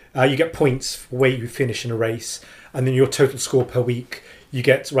 so you get points for where you finish in a race, and then your total score per week. You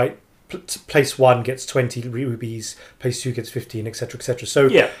get place 1 gets 20 rubies, place 2 gets 15, etc., etc. So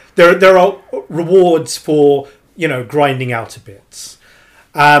there are rewards for grinding out a bit.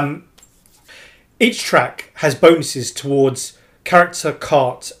 Each track has bonuses towards character,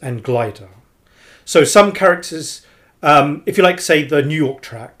 cart, and glider. So some characters, if you like, say the New York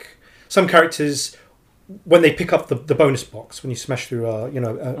track. Some characters, when they pick up the bonus box, when you smash through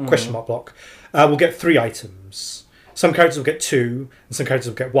a question mark block, will get 3 items. Some characters will get 2, and some characters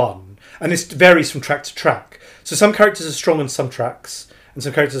will get 1. And this varies from track to track. So some characters are strong on some tracks, and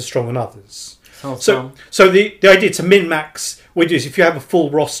some characters are strong on others. So the idea to min-max, what you do is if you have a full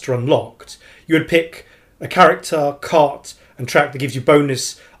roster unlocked, you would pick a character, cart, and track that gives you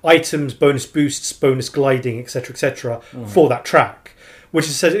bonus items, bonus boosts, bonus gliding, etc., for that track. Which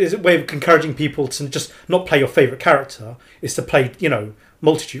is a way of encouraging people to just not play your favourite character, is to play,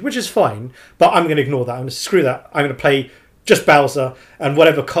 multitude, which is fine. But I'm going to ignore that. I'm going to screw that. I'm going to play just Bowser and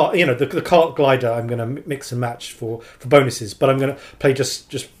whatever cart, the cart glider. I'm going to mix and match for bonuses. But I'm going to play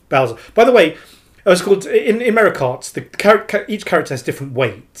just Bowser. By the way, it was called in Mario Kart. Each character has different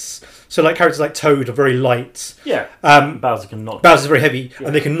weights. So like characters like Toad are very light. Yeah. Bowser can knock. Bowser's very heavy,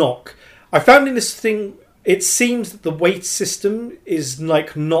 and they can knock. I found in this thing. It seems that the weight system is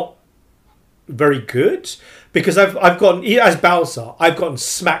like not very good, because I've gotten, as Bowser, I've gotten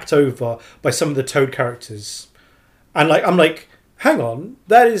smacked over by some of the Toad characters, and I'm like, hang on,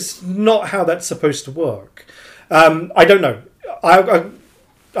 that is not how that's supposed to work. I don't know. I've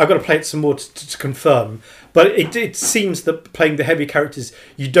got to play it some more to confirm, but it seems that playing the heavy characters,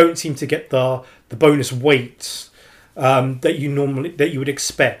 you don't seem to get the bonus weight that you would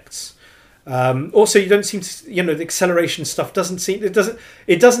expect. Also, you don't seem to, the acceleration stuff doesn't seem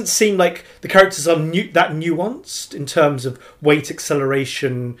like the characters are that nuanced in terms of weight,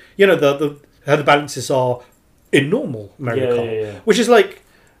 acceleration. How the balances are in normal Mario Kart, which is like,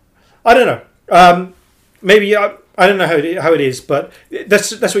 I don't know. Maybe I don't know how it is, but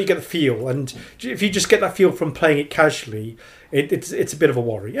that's what you get the feel. And if you just get that feel from playing it casually, it's a bit of a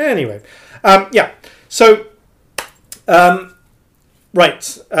worry. Anyway, so.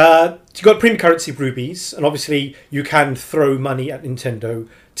 Right, you've got premium currency rubies, and obviously you can throw money at Nintendo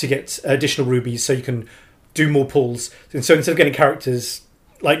to get additional rubies, so you can do more pulls. And so instead of getting characters,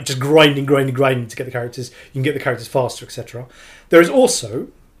 like just grinding to get the characters, you can get the characters faster, etc. There is also,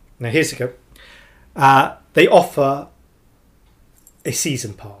 now here's the go, they offer a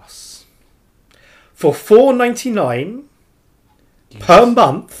season pass for $4.99 per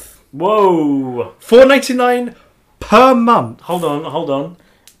month. Whoa! $4.99 per month. Hold on.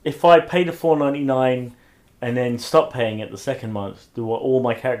 If I pay the $4.99 and then stop paying it the second month, do all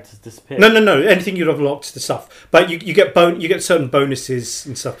my characters disappear? No. Anything you'd have unlocked the stuff, but you get certain bonuses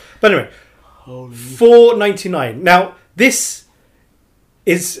and stuff. But anyway, $4.99. Now this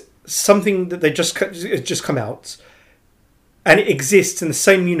is something that they just come out, and it exists in the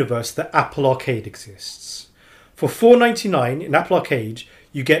same universe that Apple Arcade exists. For $4.99 in Apple Arcade,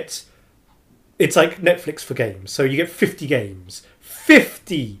 you get. It's like Netflix for games. So you get 50 games.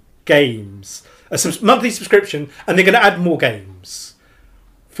 50 games. A monthly subscription, and they're going to add more games.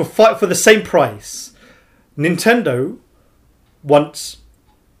 For the same price. Nintendo wants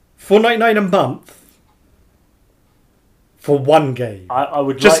 $4.99 a month for one game. I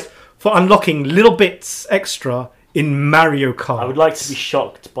would just for unlocking little bits extra in Mario Kart. I would like to be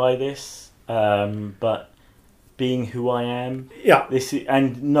shocked by this, but being who I am,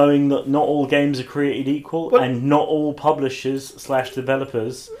 and knowing that not all games are created equal, and not all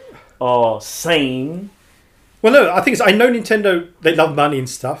publishers/developers are sane. Well, no, I think I know Nintendo. They love money and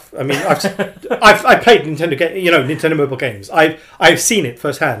stuff. I mean, I've played Nintendo Nintendo mobile games. I've seen it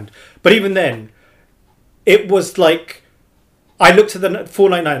firsthand. But even then, it was like I looked at the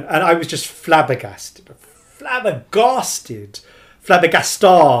 $4.99 and I was just flabbergasted.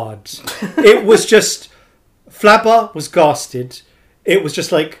 It was just Flabber was gasted. It was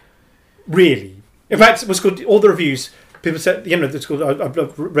just like, really. In fact, it was called all the reviews. People said, it's called.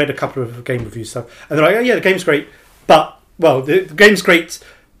 I've read a couple of game reviews stuff, and they're like, "Oh yeah, the game's great," but the game's great.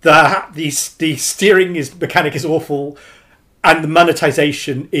 The steering mechanic is awful, and the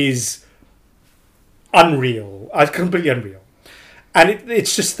monetization is unreal. Completely unreal, and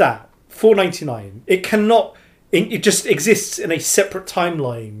it's just that $4.99. It cannot. It just exists in a separate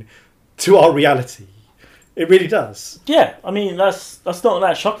timeline to our reality. It really does. Yeah, I mean that's not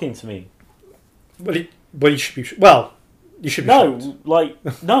that shocking to me. You should be. Well, you should be.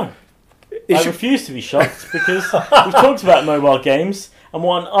 No. I refuse to be shocked because we've talked about mobile games and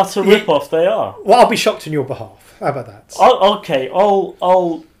what an utter rip-off they are. Well, I'll be shocked on your behalf. How about that?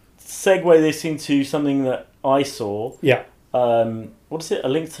 I'll segue this into something that I saw. Yeah. What is it? A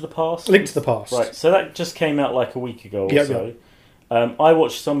Link to the Past? Link to the Past. Right. So that just came out like a week ago or so. Yeah. I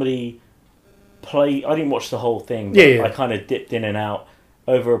watched somebody play. I didn't watch the whole thing. But I kind of dipped in and out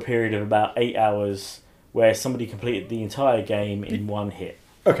over a period of about 8 hours, where somebody completed the entire game in one hit.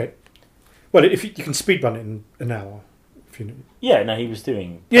 Okay. Well, if you can speedrun it in an hour, if you know. Yeah. No, he was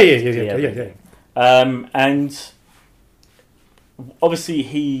doing. Yeah. And obviously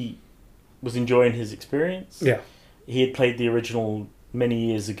he was enjoying his experience. Yeah. He had played the original many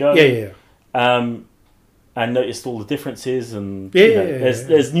years ago. Yeah. And noticed all the differences and there's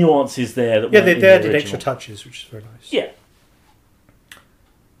there's nuances there that they added extra touches, which is very nice. Yeah.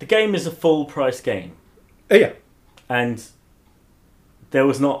 The game is a full price game. Yeah. And there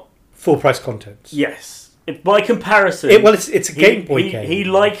was not full price content. Yes. By comparison, it's a Game Boy game. He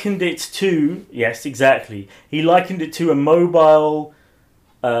likened it to exactly. He likened it to a mobile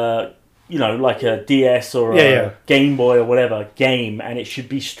like a DS or a Game Boy or whatever game, and it should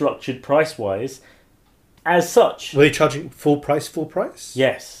be structured price wise as such. Were they charging full price?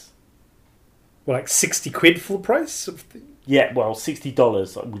 Yes. Well, like 60 quid full price? Yeah, well,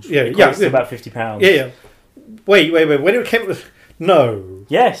 $60, which equates to about £50. Yeah. Wait. When it came with... No.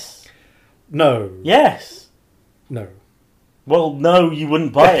 Yes. No. Yes. No. Well, no, you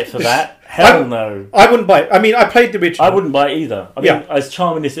wouldn't buy it for that. Hell no. I wouldn't buy it. I mean, I played the original. I wouldn't buy it either. I mean, as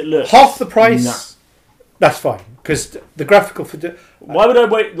charming as it looks... Half the price... That's fine. Because the graphical... Why would I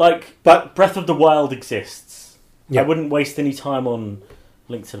wait? But Breath of the Wild exists. Yeah. I wouldn't waste any time on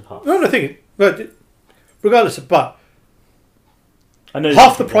Link to the Past. No, but regardless of... But... I know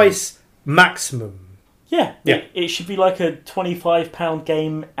half the price maximum. Yeah. It should be like a £25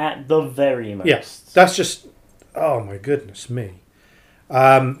 game at the very most. Yes. That's just... Oh, my goodness me.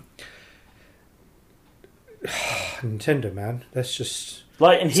 Nintendo, man. That's just...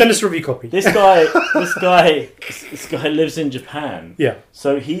 send us a review copy. This guy lives in Japan. Yeah.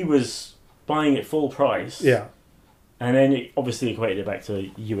 So he was buying it full price. Yeah. And then it obviously equated it back to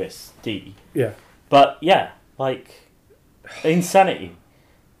USD. Yeah. But insanity.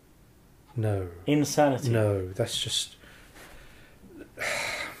 No. Insanity. No, that's just...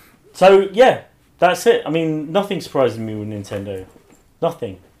 So, that's it. I mean, nothing surprises me with Nintendo.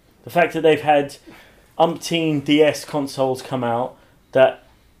 Nothing. The fact that they've had umpteen DS consoles come out that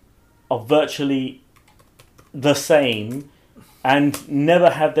are virtually the same, and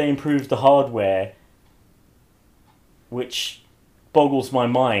never have they improved the hardware, which boggles my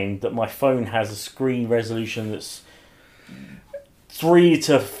mind that my phone has a screen resolution that's 3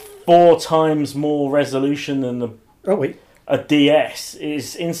 to 4 times more resolution than a DS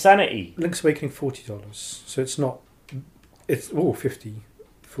is insanity. Link's Awakening $40, so it's not... It's 50,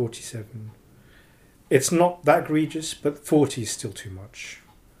 47. It's not that egregious, but 40 is still too much.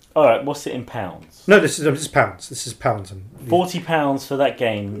 Alright, what's it in pounds? No, this is pounds. This is pounds. And £40 for that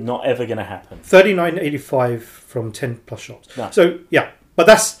game, not ever going to happen. $39.85 from 10 plus shops. No. So, but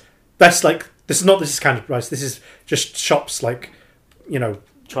that's like... This is counter price. This is just shops like,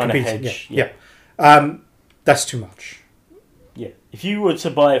 trying to hedge. Yeah. That's too much. Yeah. If you were to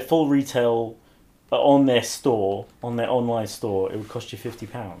buy it full retail on their store, on their online store, it would cost you £50.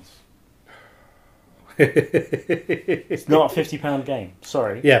 It's not a £50 game.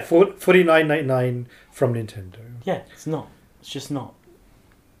 Sorry. Yeah, $49.99 from Nintendo. Yeah, it's not. It's just not.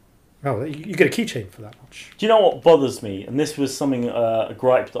 Oh, you get a keychain for that much. Do you know what bothers me? And this was something, a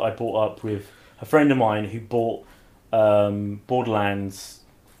gripe that I brought up with a friend of mine who bought Borderlands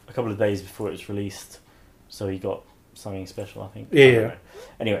a couple of days before it was released. So he got something special, I think. Yeah, I don't know.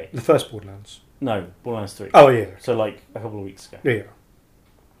 Anyway. The first Borderlands. No, Borderlands 3. Oh, yeah. So, like, a couple of weeks ago. Yeah.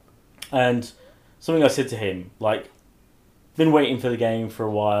 And something I said to him, like, been waiting for the game for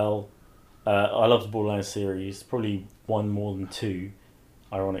a while. I love the Borderlands series. Probably one more than 2,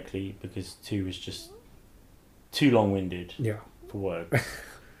 ironically, because 2 was just too long-winded for words.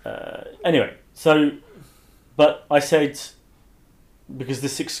 Anyway, so... But I said... Because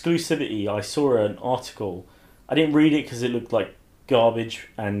this exclusivity, I saw an article. I didn't read it because it looked like garbage,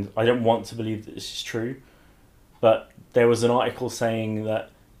 and I don't want to believe that this is true. But there was an article saying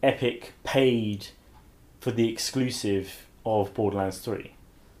that Epic paid for the exclusive of Borderlands 3,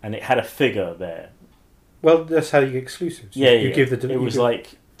 and it had a figure there. Well, that's how you get exclusives. You give it was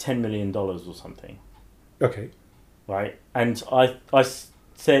like $10 million or something. Okay. Right, and I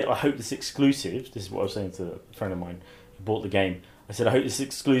said I hope this exclusive. This is what I was saying to a friend of mine who bought the game. I said, I hope this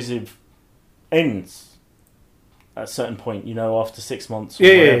exclusive ends at a certain point, after 6 months or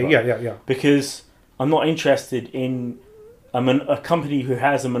whatever. Yeah. Because I'm not interested in a company who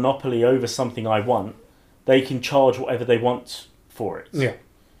has a monopoly over something I want. They can charge whatever they want for it. Yeah.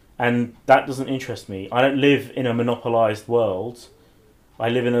 And that doesn't interest me. I don't live in a monopolised world. I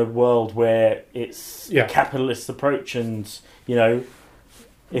live in a world where it's a capitalist approach and,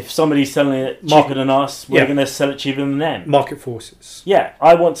 if somebody's selling it cheaper than us, we're going to sell it cheaper than them. Market forces. Yeah,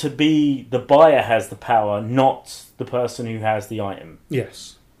 I want to be the buyer has the power, not the person who has the item.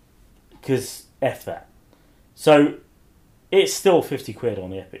 Yes. Because F that. So, it's still 50 quid on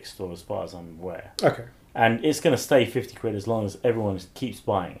the Epic Store as far as I'm aware. Okay. And it's going to stay 50 quid as long as everyone keeps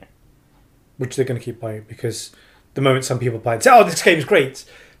buying it. Which they're going to keep buying because the moment some people buy it, say, this game's great,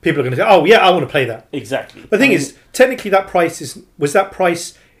 people are going to say, oh, yeah, I want to play that. Exactly. The thing is, technically that price was that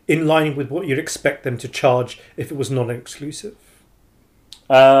price in line with what you'd expect them to charge if it was non-exclusive?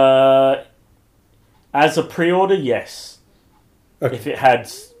 As a pre-order, yes. Okay. If it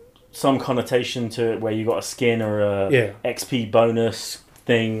had some connotation to it where you got a skin or a XP bonus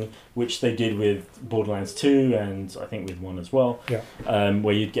thing, which they did with Borderlands 2 and I think with 1 as well,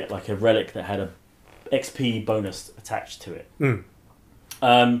 where you'd get like a relic that had a XP bonus attached to it.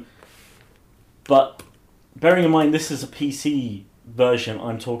 But bearing in mind this is a PC version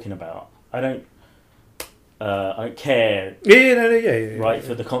I'm talking about, I don't care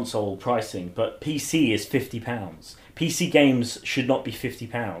for the console pricing, but PC is £50. PC games should not be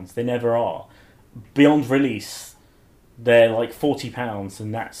 £50. They never are. Beyond release, they're like £40,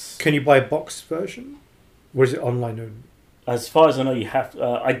 and that's... Can you buy a box version? Or is it online only? As far as I know, you have...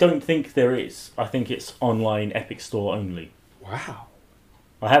 I don't think there is. I think it's online Epic Store only. Wow.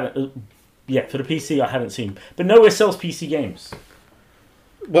 I haven't... for the PC, I haven't seen. But nowhere sells PC games.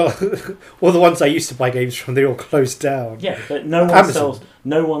 Well, all the ones I used to buy games from, they all closed down. Yeah, but no one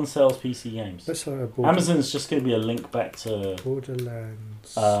sells PC games. Amazon's just going to be a link back to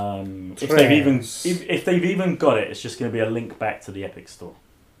Borderlands. If they've even got it, it's just going to be a link back to the Epic Store.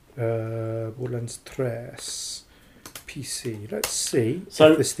 Borderlands 3 PC. Let's see if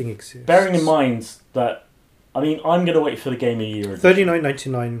this thing exists. Bearing in mind that, I'm going to wait for the Game of the Year.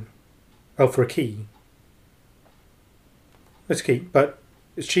 $39.99. Oh, for a key. It's a key, but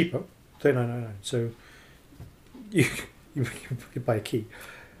it's cheaper. $39.99. So you buy a key.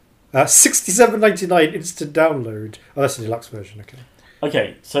 $67.99 instant download. Oh, that's the deluxe version.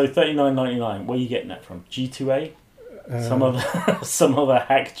 Okay, so $39.99. Where are you getting that from? G2A? Some other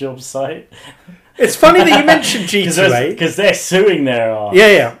hack job site. It's funny that you mentioned G2A because they're suing their ass.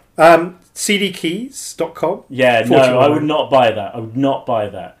 Yeah. CDkeys.com. Yeah, no, I would not buy that. I would not buy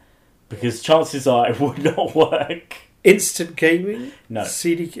that because chances are it would not work. Instant gaming. No.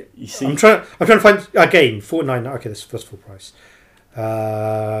 CD. You see, I'm trying to find a game. $4.99. Okay, that's full price.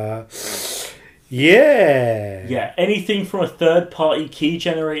 Yeah. Anything from a third-party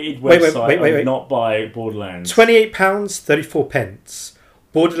key-generated website. I would not buy Borderlands. £28.34.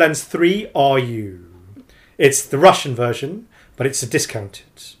 Borderlands 3 RU. It's the Russian version, but it's a discounted.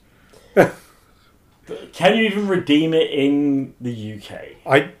 Can you even redeem it in the UK?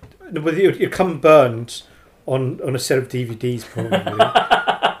 It'd come burned on a set of DVDs, probably.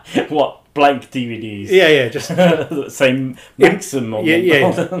 What? Blank DVDs? Yeah, just same Maxim on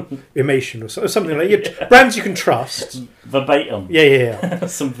Imation or something like that. Brands you can trust. Verbatim. Yeah.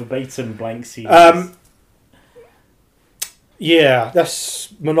 Some verbatim blank CDs.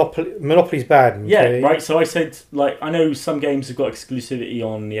 That's Monopoly's bad. Okay? Yeah, right. So I said, I know some games have got exclusivity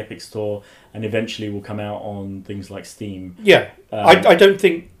on the Epic Store and eventually will come out on things like Steam. Yeah, I don't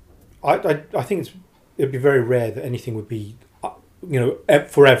think I think it'd be very rare that anything would be,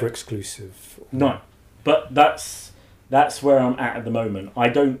 forever exclusive. No, but that's where I'm at the moment. I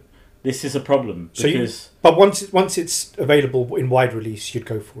don't. This is a problem because. But once it's available in wide release, you'd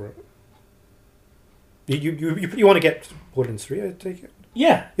go for it. You want to get Borderlands 3? I take it.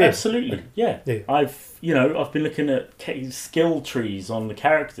 Yeah, absolutely. Yeah. Yeah. I've been looking at skill trees on the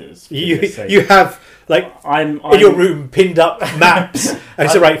characters. You have I'm in your room pinned up maps, and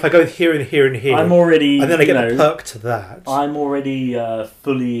so right, if I go here and here and here, I'm already, and then I get a perk to that. I'm already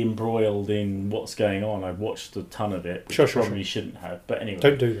fully embroiled in what's going on. I've watched a ton of it, which I probably shouldn't have. But anyway,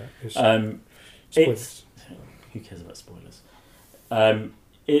 don't do that. Spoilers. Who cares about spoilers?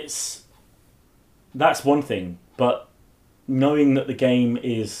 That's one thing, but knowing that the game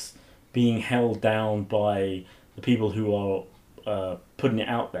is being held down by the people who are putting it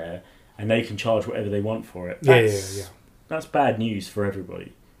out there, and they can charge whatever they want for it. That's bad news for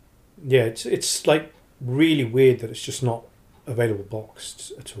everybody. Yeah, it's like really weird that it's just not available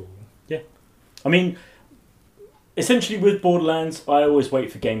boxed at all. Yeah, I mean, essentially with Borderlands, I always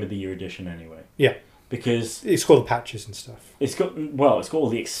wait for Game of the Year edition anyway. Yeah. Because it's got the patches and stuff. It's got all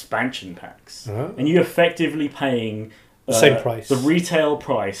the expansion packs, and you're effectively paying the same price, the retail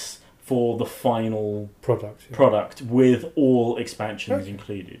price for the final product with all expansions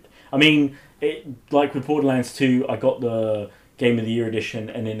included. I mean, like with Borderlands 2, I got the Game of the Year edition,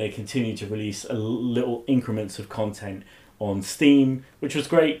 and then they continue to release little increments of content on Steam, which was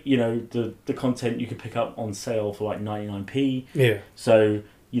great. The content you could pick up on sale for like 99p. Yeah. So.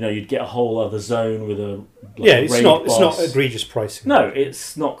 You'd get a whole other zone with a it's not egregious pricing. No,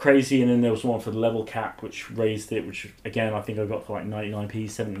 it's not crazy. And then there was one for the level cap, which raised it. Which again, I think I got for like 99p,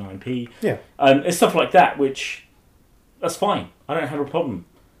 79p. Yeah, it's stuff like that. That's fine. I don't have a problem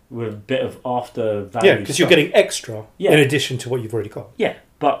with a bit of after value. Yeah, because you're getting extra in addition to what you've already got. Yeah,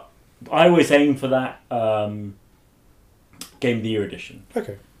 but I always aim for that Game of the Year edition.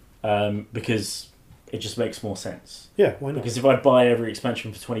 Okay. Because it just makes more sense. Yeah, why not? Because if I buy every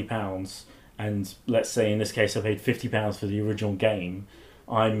expansion for £20, and let's say in this case I paid £50 for the original game,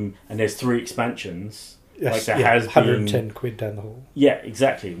 and there's 3 expansions, yes, like there has 110 been, quid down the hall. Yeah,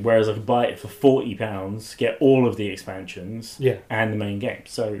 exactly. Whereas I could buy it for £40, get all of the expansions, and the main game.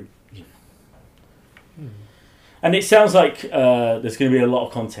 So, and it sounds like there's going to be a lot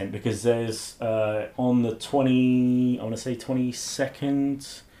of content because there's on the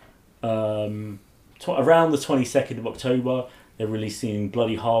 22nd. Around the 22nd of October, they're releasing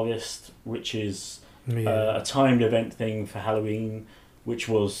Bloody Harvest, which is a timed event thing for Halloween, which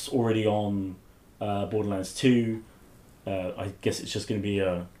was already on Borderlands 2. I guess it's just going to be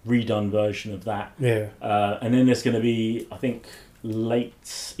a redone version of that. Yeah. And then there's going to be, I think,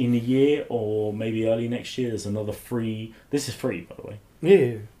 late in the year or maybe early next year, there's another free... This is free, by the way.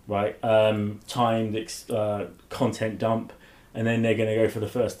 Yeah. Right. Timed content dump. And then they're going to go for the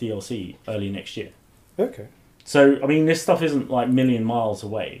first DLC early next year. Okay. So, I mean, this stuff isn't like a million miles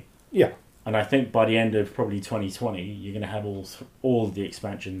away. Yeah. And I think by the end of probably 2020, you're going to have all of the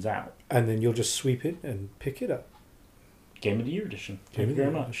expansions out. And then you'll just sweep it and pick it up. Game of the Year edition. Thank you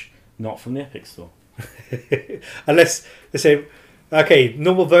very much. Not from the Epic Store. Unless they say, okay,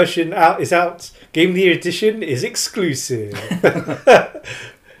 normal version is out. Game of the Year edition is exclusive.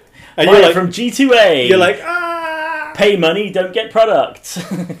 And you're like, from G2A. You're like, pay money, don't get product.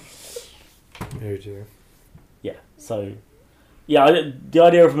 Oh dear. Yeah, so... Yeah, the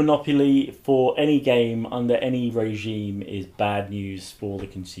idea of monopoly for any game under any regime is bad news for the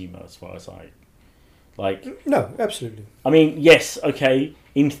consumer, as far as No, absolutely. I mean, yes, okay,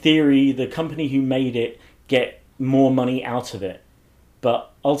 in theory, the company who made it get more money out of it.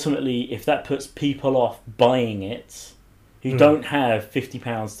 But ultimately, if that puts people off buying it, who don't have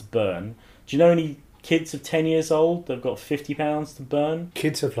 £50 to burn... Do you know any kids of 10 years old that have got £50 to burn?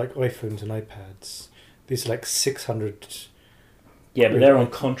 Kids have like iPhones and iPads. These are like 600... Yeah, but they're on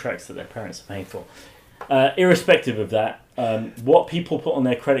contracts that their parents are paying for. Irrespective of that, what people put on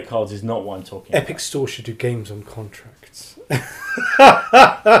their credit cards is not what I'm talking about. Epic Store should do games on contracts. What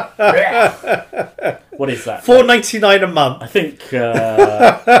is that? $4.99 a month. I think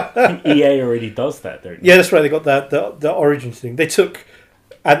EA already does that, don't they? Yeah, that's right. They got the Origin thing. They took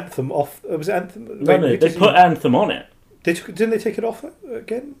Anthem off. Was it Anthem? No, they put Anthem on it. Didn't they take it off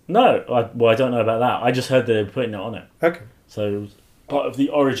again? No, I don't know about that. I just heard they were putting it on it. Okay. So it was part of the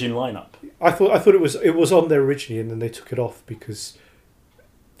Origin lineup. I thought it was on there originally, and then they took it off because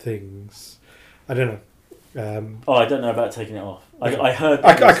things. I don't know. I don't know about taking it off. I heard.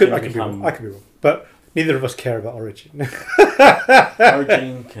 I could be wrong. I could be wrong. But neither of us care about Origin.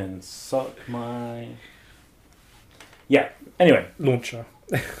 Origin can suck my. Yeah. Anyway, launcher.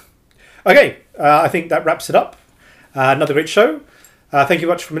 Okay, I think that wraps it up. Another great show. Thank you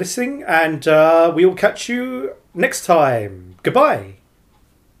much for listening, and we will catch you next time. Goodbye.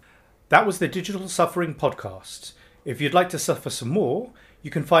 That was the Digital Suffering Podcast. If you'd like to suffer some more, you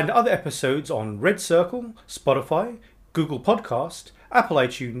can find other episodes on Red Circle, Spotify, Google Podcast, Apple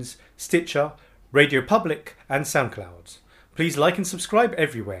iTunes, Stitcher, Radio Public, and SoundCloud. Please like and subscribe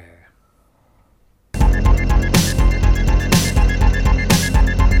everywhere.